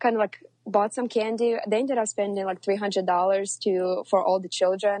was kind of like bought some candy. They ended up spending like $300 for all the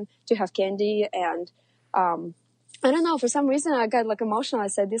children to have candy. And I don't know, for some reason I got like emotional. I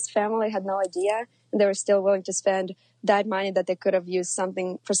said this family had no idea and they were still willing to spend that money that they could have used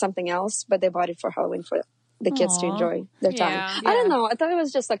for something else, but they bought it for Halloween for the kids to enjoy their time. Yeah. I don't know. I thought it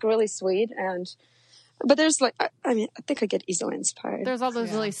was just like really sweet. But there's like, I mean, I think I get easily inspired. There's all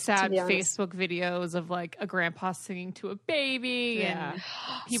those really sad be honest. Facebook videos of like a grandpa singing to a baby and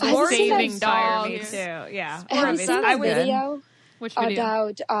people Have you seen that saving Inspire me dogs. too. Yeah. Have you seen that video Which video?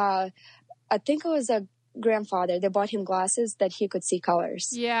 about, I think it was a grandfather. They bought him glasses that he could see colors.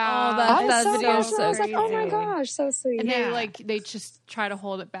 Yeah. I was so video is emotional. I was like, oh my crazy. gosh, so sweet. And they just try to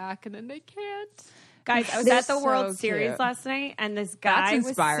hold it back and then they can't. Guys, I was They're at the World so Series cute. last night, and this guy was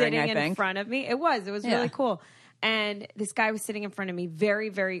inspiring, sitting I in think. front of me. It was Yeah. really cool. And this guy was sitting in front of me, very,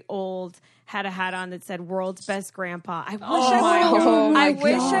 very old, had a hat on that said "World's Best Grandpa." I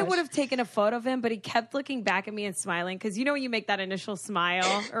wish I would have taken a photo of him, but he kept looking back at me and smiling because you know when you make that initial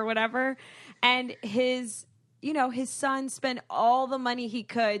smile or whatever. And his son spent all the money he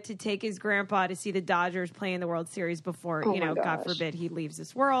could to take his grandpa to see the Dodgers play in the World Series before, Oh my God gosh. forbid he leaves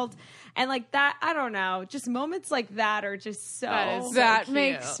this world. And like that, I don't know, just moments like that are just so. That is That cute.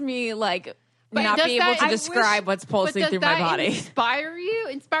 makes me like But not does be able that- to I describe wish- what's But pulsing does through my that body. inspire you?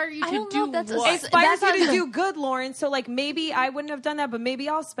 Inspire you I to don't know do if that's a- what? Inspires That's you to not- do good, Lauren. So, like, maybe I wouldn't have done that, but maybe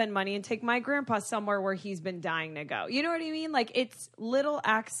I'll spend money and take my grandpa somewhere where he's been dying to go. You know what I mean? Like, it's little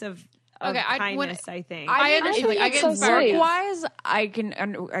acts of kindness, I think. I think I it's get so inspired. sweet. Work wise, I can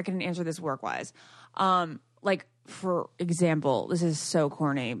answer this work wise. Like for example, this is so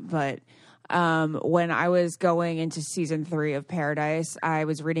corny, but when I was going into season 3 of Paradise, I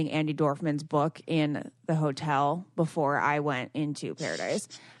was reading Andy Dorfman's book in the hotel before I went into Paradise,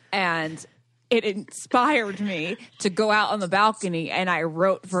 and it inspired me to go out on the balcony, and I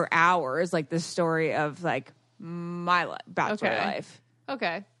wrote for hours like the story of like my bachelor Okay. life.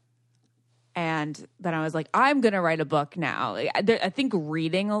 Okay. And then I was like, I'm going to write a book now. Like, I think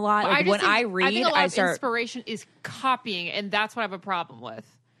reading a lot. Well, Like, when I read, I think a lot of start. inspiration is copying, and that's what I have a problem with.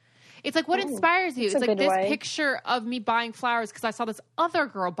 It's like, what inspires you? that's It's a like good this way. picture of me buying flowers because I saw this other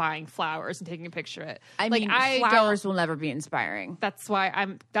girl buying flowers and taking a picture of it. I like, mean, I flowers don't- will never be inspiring. That's why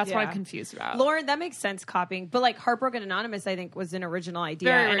what Yeah. I'm confused about. Lauren, that makes sense copying. But like Heartbroken Anonymous, I think, was an original idea.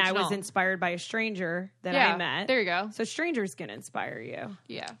 Very And I was original. inspired by a stranger that Yeah, I met. there you go. So strangers can inspire you.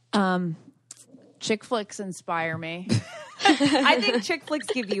 Yeah. Chick flicks inspire me. I think chick flicks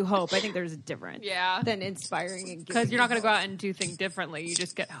give you hope. I think there's a difference. Yeah. Than inspiring and Because you're not going to go out and do things differently. You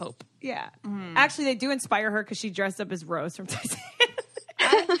just get hope. Yeah. Actually, they do inspire her because she dressed up as Rose from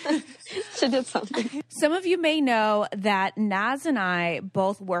Titanic. She did something. Some of you may know that Naz and I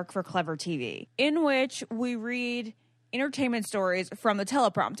both work for Clever TV, in which we read entertainment stories from the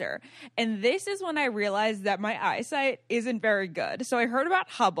teleprompter. And this is when I realized that my eyesight isn't very good. So I heard about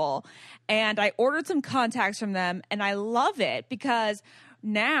Hubble and I ordered some contacts from them, and I love it because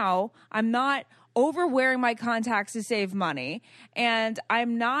now I'm not over wearing my contacts to save money, and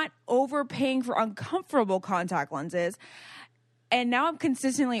I'm not overpaying for uncomfortable contact lenses. And now I'm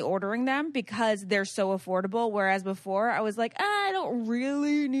consistently ordering them because they're so affordable. Whereas before I was like, I don't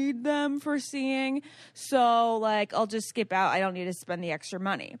really need them for seeing. So like, I'll just skip out. I don't need to spend the extra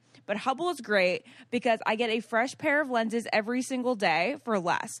money. But Hubble is great because I get a fresh pair of lenses every single day for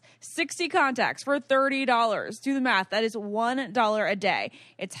less. 60 contacts for $30. Do the math. That is $1 a day.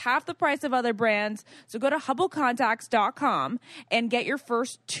 It's half the price of other brands. So go to HubbleContacts.com and get your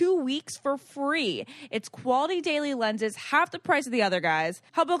first 2 weeks for free. It's quality daily lenses, half the price of the other guys.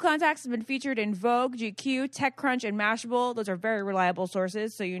 Hubble Contacts has been featured in Vogue, GQ, TechCrunch, and Mashable. Those are very reliable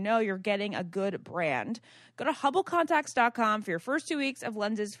sources, so you know you're getting a good brand. Go to HubbleContacts.com for your first 2 weeks of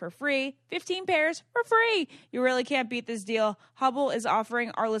lenses for free. 15 pairs for free. You really can't beat this deal. Hubble is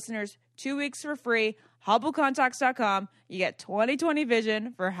offering our listeners 2 weeks for free. HubbleContacts.com. You get 20/20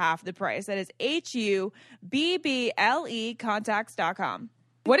 vision for half the price. That is HUBBLE contacts.com.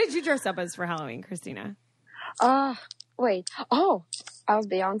 What did you dress up as for Halloween, Christina? Wait. Oh, I was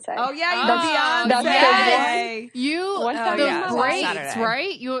Beyonce. Oh, yeah, you That's- Beyonce. yes. You What had time those is it? braids, Saturday.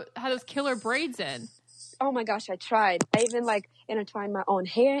 right? You had those killer braids in. Oh my gosh, I tried. I even like intertwined my own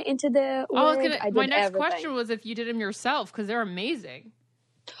hair into the wig. I was I did my next everything. question was if you did them yourself because they're amazing.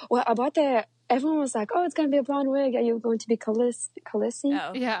 Well, about everyone was like, "Oh, it's gonna be a blonde wig. Are you going to be Khaleesi?"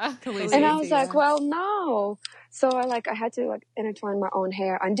 Oh. Yeah. And I was like, "Well, no." So I had to like intertwine my own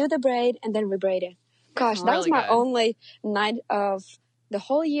hair, undo the braid, and then rebraid it. Gosh, that was really my good. only night of the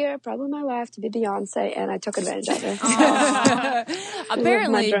whole year, probably my life, to be Beyonce, and I took advantage of it.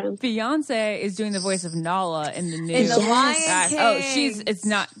 Apparently, My dream. Beyonce is doing the voice of Nala in the new. In the Yes. Lion King. Oh, it's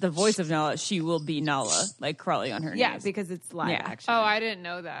not the voice of Nala. She will be Nala, like crawling on her Yeah, knees. because it's live Yeah. action. Oh, I didn't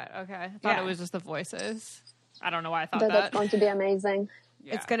know that. Okay. I thought Yeah. it was just the voices. I don't know why I thought But that. that's going to be amazing.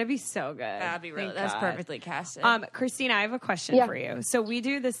 It's going to be so good. That'd be really. Thank That's God. perfectly casted. Christina, I have a question Yeah. for you. So we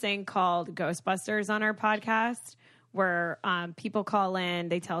do this thing called Ghostbusters on our podcast where people call in,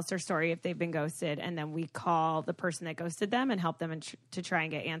 they tell us their story if they've been ghosted, and then we call the person that ghosted them and help them to try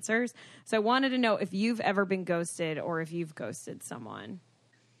and get answers. So I wanted to know if you've ever been ghosted or if you've ghosted someone.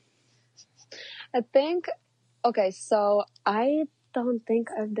 I think, okay, so I don't think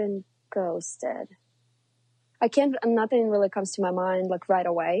I've been ghosted. Nothing really comes to my mind like right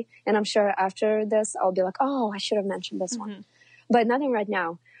away. And I'm sure after this, I'll be like, oh, I should have mentioned this one. But nothing right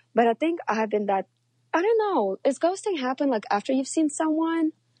now. But I think I have been I don't know. Is ghosting happen like after you've seen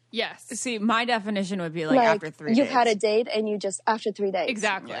someone? Yes. See, my definition would be like after 3 days. You've had a date and you just, after 3 days.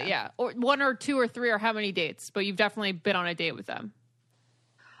 Exactly. Yeah. Or 1 or 2 or 3 or how many dates, but you've definitely been on a date with them.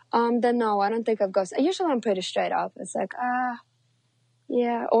 Then no, I don't think I've ghosted. Usually I'm pretty straight up. It's like,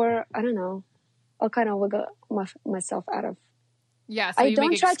 yeah, or I don't know. I'll kind of wiggle myself out of. Yeah. So I you don't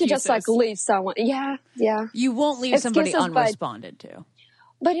make try to just like excuses. leave someone. Yeah. You won't leave somebody Excuses, but- unresponded to.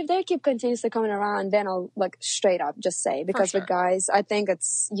 But if they keep continuously coming around, then I'll like straight up just say, because with guys, I think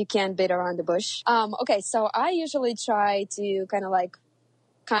you can't beat around the bush. Okay. So I usually try to kind of like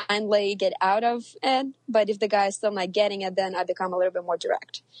kindly get out of it. But if the guy's still not getting it, then I become a little bit more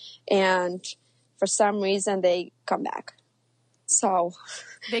direct. And for some reason they come back. So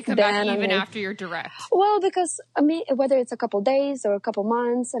They come back then even I'm like- after you're direct. Well, because I mean, whether it's a couple days or a couple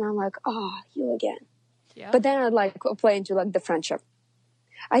months, and I'm like, oh, you again. Yeah. But then I'd like play into like the friendship.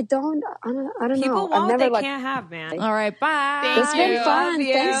 I don't know. People I've won't, never they like. can't have, man. All right, bye. It's been you. fun. Love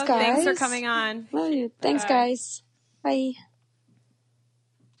you. Thanks, guys. Thanks for coming on. Love you. Thanks, Bye. guys. Bye.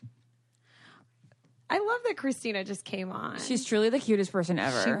 I love that Christina just came on. She's truly the cutest person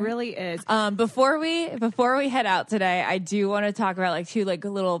ever. She really is. Before we head out today, I do want to talk about like 2 like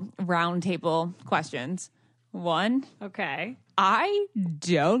little round table questions. One, Okay. I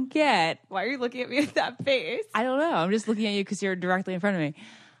don't get. Why are you looking at me with that face? I don't know. I'm just looking at you because you're directly in front of me.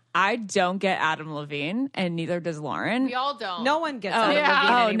 I don't get Adam Levine, and neither does Lauren. We all don't. No one gets Oh, Adam yeah.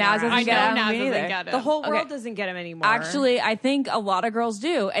 Levine Oh, anymore. Naz doesn't I know get Adam Naz Levine doesn't either. get him. The whole world Okay. doesn't get him anymore. Actually, I think a lot of girls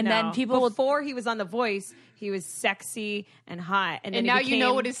do, and then No. people will. Before he was on The Voice, he was sexy and hot, and then And he now became, you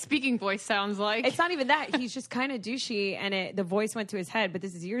know what his speaking voice sounds like. It's not even that. He's just kind of douchey, and the voice went to his head. But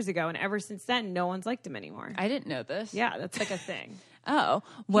this is years ago, and ever since then, no one's liked him anymore. I didn't know this. Yeah, that's like a thing. Oh,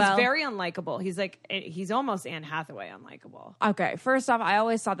 well. He's very unlikable. He's almost Anne Hathaway unlikable. Okay, first off, I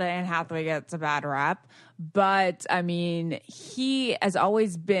always thought that Anne Hathaway gets a bad rap, but I mean, he has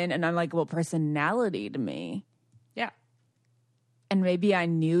always been an unlikable personality to me. Yeah. And maybe I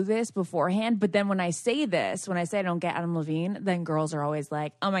knew this beforehand, but then when I say I don't get Adam Levine, then girls are always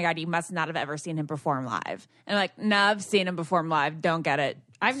like, oh my God, you must not have ever seen him perform live. And I'm like, no, I've seen him perform live. Don't get it.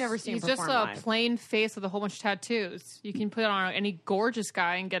 I've never seen He's him just perform a live. plain face with a whole bunch of tattoos. You can put it on any gorgeous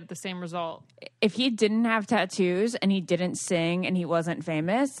guy and get the same result. If he didn't have tattoos and he didn't sing and he wasn't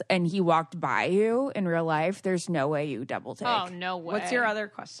famous and he walked by you in real life, there's no way you double take. Oh, no way. What's your other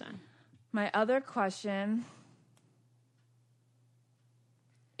question? My other question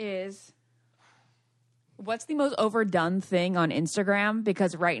is, what's the most overdone thing on Instagram?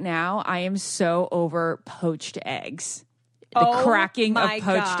 Because right now I am so over poached eggs. The cracking of my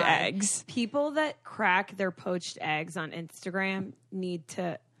poached God. eggs. People that crack their poached eggs on Instagram need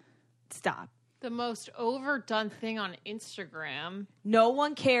to stop. The most overdone thing on Instagram? No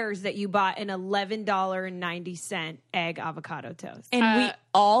one cares that you bought an $11.90 egg avocado toast. And we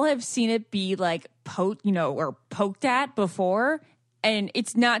all have seen it be like or poked at before. And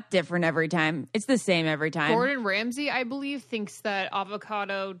it's not different every time. It's the same every time. Gordon Ramsay, I believe, thinks that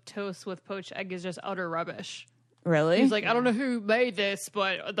avocado toast with poached egg is just utter rubbish. Really? He's like, I don't know who made this,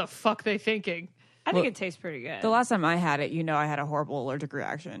 but what the fuck they thinking? I think it tastes pretty good. The last time I had it, I had a horrible allergic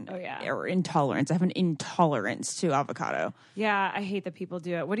reaction. Oh, yeah. Or intolerance. I have an intolerance to avocado. Yeah, I hate that people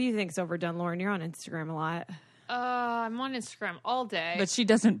do it. What do you think's overdone, Lauren? You're on Instagram a lot. I'm on Instagram all day. But she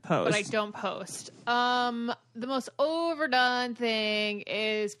doesn't post. But I don't post. the most overdone thing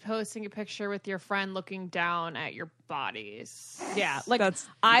is posting a picture with your friend looking down at your bodies. Yeah, like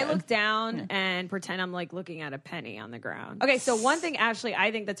I look down and pretend I'm like looking at a penny on the ground. Okay, so one thing, Ashley,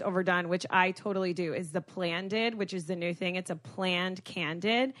 I think that's overdone, which I totally do, is the planned, which is the new thing. It's a planned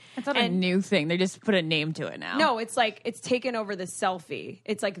candid. It's not a new thing. They just put a name to it now. No, it's like it's taken over the selfie.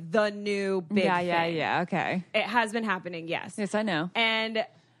 It's like the new big thing. Yeah. Okay. It has been happening, yes. Yes, I know. And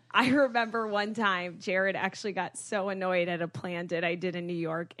I remember one time Jared actually got so annoyed at a planned I did in New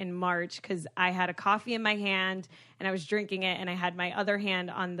York in March because I had a coffee in my hand and I was drinking it and I had my other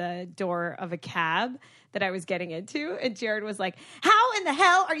hand on the door of a cab that I was getting into. And Jared was like, how in the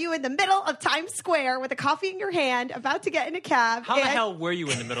hell are you in the middle of Times Square with a coffee in your hand about to get in a cab? How the hell were you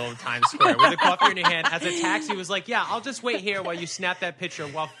in the middle of Times Square with a coffee in your hand as a taxi was like, yeah, I'll just wait here while you snap that picture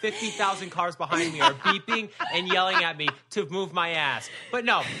while 50,000 cars behind me are beeping and yelling at me to move my ass. But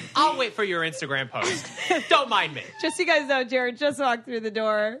no, I'll wait for your Instagram post. Don't mind me. Just so you guys know, Jared just walked through the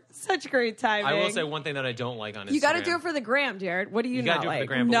door. Such great timing. I will say one thing that I don't like on Instagram. You got to do it for the gram, Jared. What do you not do it like? for the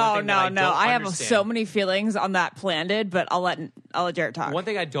gram. But one thing that I don't I have understand- so many feelings on that planned, but I'll let Jared talk. One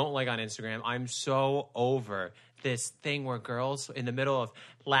thing I don't like on Instagram, I'm so over this thing where girls in the middle of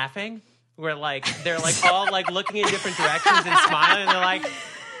laughing, where like they're like all like looking in different directions and smiling, and they're like,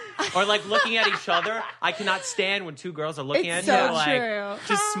 or like looking at each other. I cannot stand when two girls are looking at each other, like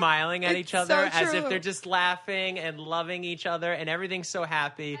just smiling at each other as if they're just laughing and loving each other, and everything's so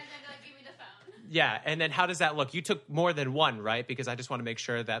happy. Yeah, and then how does that look? You took more than one, right? Because I just want to make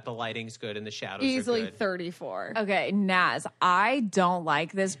sure that the lighting's good and the shadows Easily are good. 34. Okay, Naz, I don't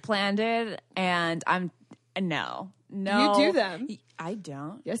like this planned, and no. You do them. I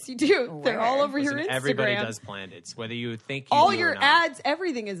don't. Yes, you do. They're all over your Listen, Instagram. everybody does planned it. Whether you think you all do your or not, ads,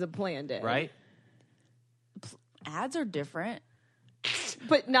 everything is a planned it. right? Ads are different.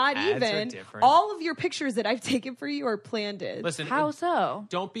 But not Ads are even. different. All of your pictures that I've taken for you are planned it. Listen, How so?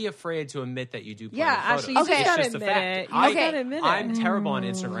 don't be afraid to admit that you do planned Yeah, photos. Ashley, you Okay. just gotta It's just a admit fact. it. You just I- gotta admit it. I'm terrible on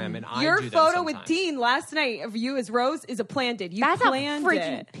Instagram, and I Your do them photo with sometimes. Dean last night of you as Rose is a planned it. You That's planned a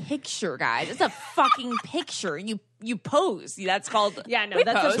freaking it. picture, guys. It's a fucking picture. You pose. That's called. Yeah, no, we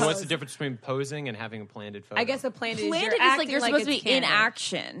that's a pose. So pose. what's the difference between posing and having a planned photo? I guess a planned it is Planned you're it is like acting you're supposed to be it's in candid.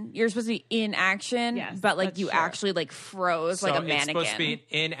 action. You're supposed to be in action, Yes, but like that's you true. actually like froze so like a it's mannequin. supposed to be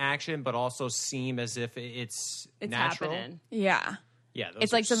in action, but also seem as if it's natural. happening. Yeah, Yeah, those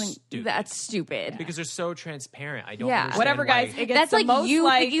it's are like something stupid. that's stupid. because they're so transparent. I don't Yeah. understand Whatever, why- guys. It gets That's the like most you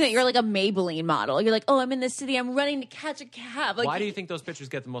likes. thinking that you're like a Maybelline model. You're like, oh, I'm in the city. I'm running to catch a cab. Like, Why do you think those pictures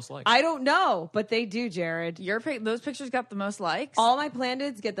get the most likes? I don't know, but they do, Jared. those pictures got the most likes? All my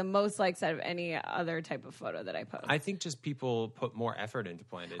planneds get the most likes out of any other type of photo that I post. I think just people put more effort into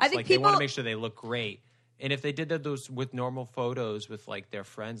planned. I think like they want to people- make sure they look great. And if they did those with normal photos with like their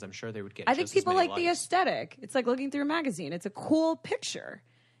friends, I'm sure they would get. I think just as people many like the likes. aesthetic. It's like looking through a magazine. It's a cool picture.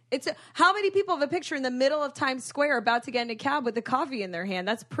 How many people have a picture in the middle of Times Square about to get in a cab with a coffee in their hand?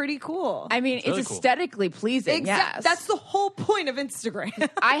 That's pretty cool. I mean, really it's cool. aesthetically pleasing. Yes. That's the whole point of Instagram.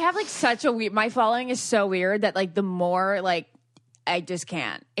 I have like such a weird. My following is so weird that like the more like I just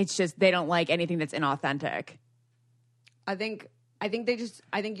can't. It's just they don't like anything that's inauthentic. I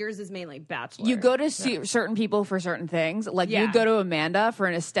think yours is mainly bachelor. You go to see certain people for certain things. Like Yeah. you go to Amanda for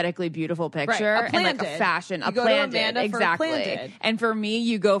an aesthetically beautiful picture a and like a planned. fashion. You A go to planned Amanda for a exactly. planned. And for me,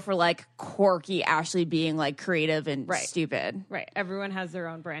 you go for like quirky Ashley being like creative and Right. stupid. Right. Everyone has their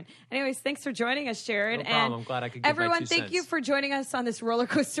own brand. Anyways, thanks for joining us, Jared. No problem. And I'm glad I could give my everyone, 2 thank cents. you for joining us on this roller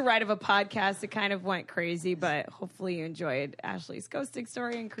coaster ride of a podcast. It kind of went crazy, but hopefully you enjoyed Ashley's ghosting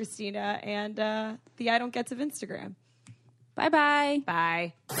story and Kristina and the I don't gets of Instagram. Bye-bye.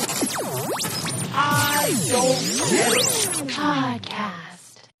 Bye.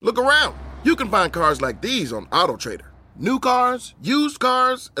 Look around. You can find cars like these on AutoTrader. New cars, used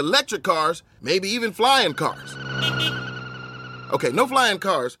cars, electric cars, maybe even flying cars. Okay, no flying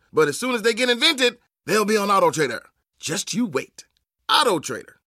cars, but as soon as they get invented, they'll be on AutoTrader. Just you wait. AutoTrader.